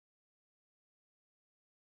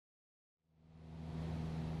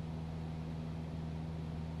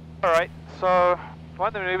Alright, so one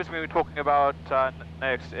of the maneuvers we were talking about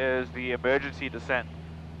next is the emergency descent.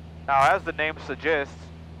 Now, as the name suggests,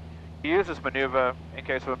 you use this maneuver in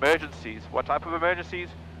case of emergencies. What type of emergencies?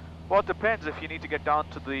 Well, it depends. If you need to get down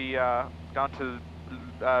to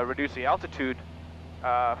reduce the altitude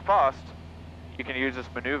fast, you can use this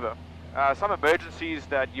maneuver. Some emergencies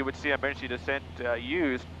that you would see emergency descent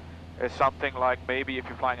used is something like maybe if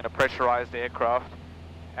you're flying in a pressurized aircraft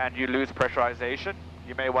and you lose pressurization,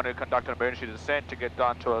 you may want to conduct an emergency descent to get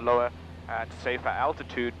down to a lower and safer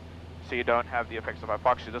altitude so you don't have the effects of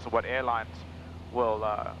hypoxia. This is what airlines will,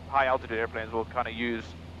 high altitude airplanes will kind of use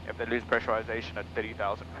if they lose pressurization at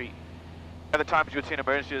 30,000 feet. Other times you would see an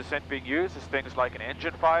emergency descent being used is things like an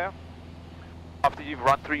engine fire. After you've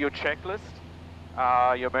run through your checklist,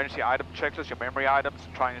 your emergency item checklist, your memory items,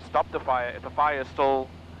 trying to stop the fire. If the fire is still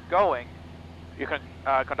going, you can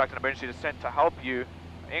conduct an emergency descent to help you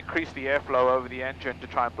increase the airflow over the engine to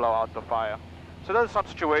try and blow out the fire. So those are some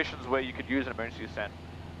situations where you could use an emergency descent.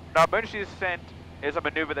 Now, emergency descent is a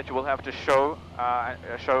maneuver that you will have to show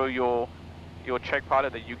your check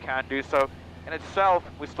pilot that you can do so. In itself,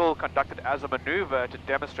 we still conduct it as a maneuver to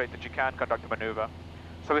demonstrate that you can conduct a maneuver.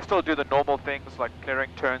 So we still do the normal things like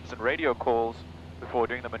clearing turns and radio calls before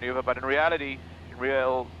doing the maneuver, but in reality,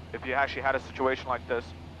 if you actually had a situation like this,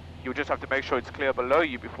 you would just have to make sure it's clear below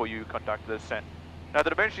you before you conduct the descent. Now,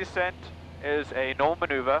 the emergency descent is a normal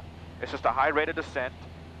maneuver. It's just a high rate of descent.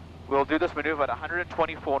 We'll do this maneuver at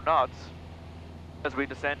 124 knots as we're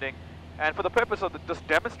descending. And for the purpose of just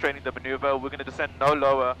demonstrating the maneuver, we're going to descend no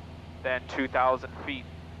lower than 2,000 feet.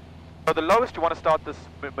 So the lowest you want to start this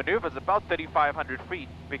maneuver is about 3,500 feet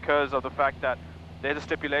because of the fact that there's a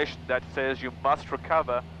stipulation that says you must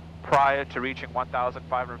recover prior to reaching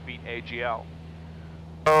 1,500 feet AGL.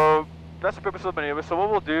 So that's the purpose of the maneuver. So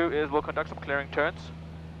what we'll do is we'll conduct some clearing turns.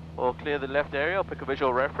 We'll clear the left area, we'll pick a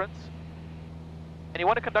visual reference. And you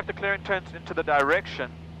want to conduct the clearing turns into the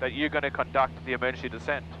direction that you're going to conduct the emergency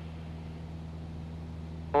descent.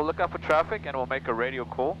 We'll look up for traffic and we'll make a radio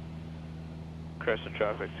call. Crescent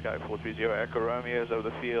traffic, Sky 430, Echo Romeo is over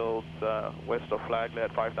the field, west of Flagler,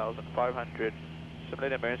 5,500.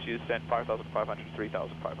 Simulate emergency descent, 5,500,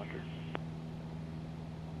 3,500.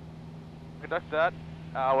 Conduct that,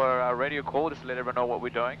 our radio call, just to let everyone know what we're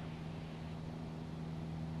doing.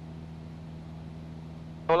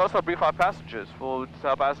 We'll also brief our passengers. We'll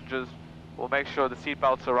tell passengers, we'll make sure the seat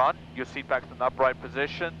belts are on, your seat back's in an upright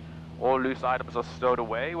position, all loose items are stowed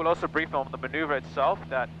away. We'll also brief them on the maneuver itself,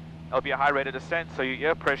 that there'll be a high rate of descent, so your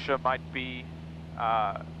air pressure might be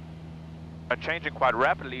changing quite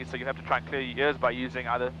rapidly, so you have to try and clear your ears by using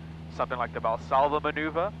either something like the Valsalva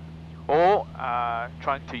maneuver or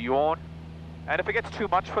trying to yawn. And if it gets too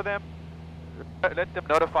much for them, let them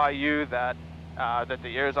notify you that that the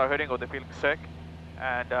ears are hurting or they're feeling sick,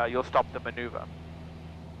 and you'll stop the maneuver.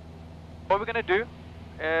 What we're going to do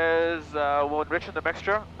is we'll enrich the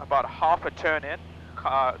mixture about half a turn in,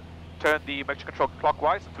 turn the mixture control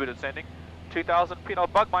clockwise since we're descending 2,000 feet. I'll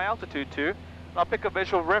bug my altitude too, and I'll pick a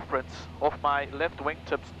visual reference off my left wingtip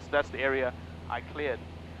since that's the area I cleared.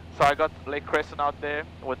 So I got Lake Crescent out there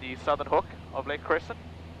with the southern hook of Lake Crescent.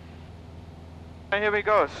 And here we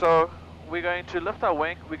go. So we're going to lift our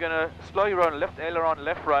wing. We're going to slowly run left aileron,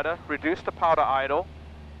 left rudder, reduce the powder idle,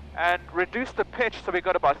 and reduce the pitch so we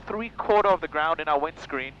got about 3/4 of the ground in our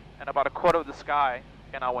windscreen and about 1/4 of the sky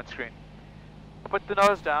in our windscreen. Put the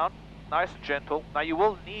nose down, nice and gentle. Now you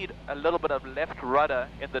will need a little bit of left rudder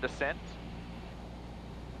in the descent.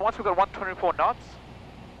 Once we've got 124 knots,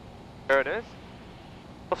 there it is.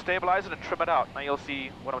 We'll stabilize it and trim it out. Now you'll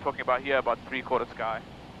see what I'm talking about here, about 3/4 sky.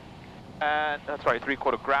 And that's right,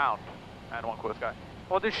 3/4 ground and 1/4 sky.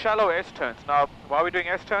 We'll do shallow S-turns. Now, while we're doing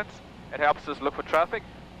S-turns, it helps us look for traffic.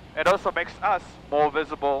 It also makes us more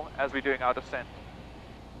visible as we're doing our descent.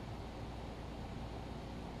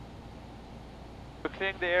 We're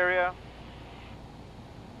clearing the area,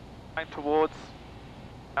 going towards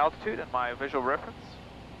altitude and my visual reference.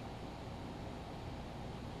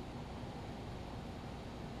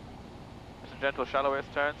 Some gentle shallow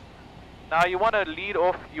S-turns. Now you want to lead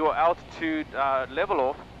off your altitude level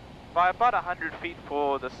off by about 100 feet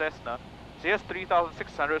for the Cessna. So here's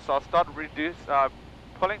 3,600, so I'll start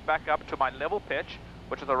pulling back up to my level pitch,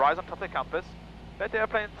 which is a rise on top of the compass. Let the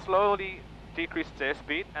airplane slowly decrease its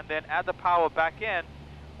airspeed, and then add the power back in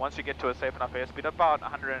once you get to a safe enough airspeed, about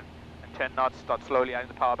 110 knots. Start slowly adding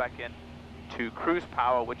the power back in to cruise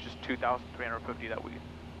power, which is 2,350 that we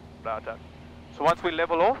put out at. So once we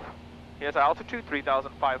level off, here's our altitude,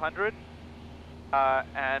 3,500,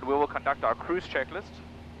 and we will conduct our cruise checklist.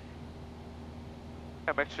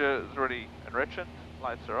 Our mixture is already enriched,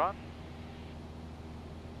 lights are on.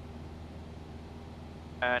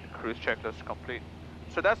 And cruise checklist complete.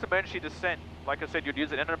 So that's emergency descent. Like I said, you'd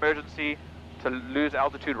use it in an emergency to lose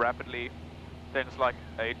altitude rapidly. Things like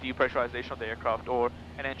a depressurization of the aircraft or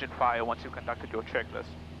an engine fire once you've conducted your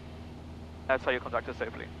checklist. That's how you conduct it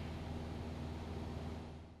safely.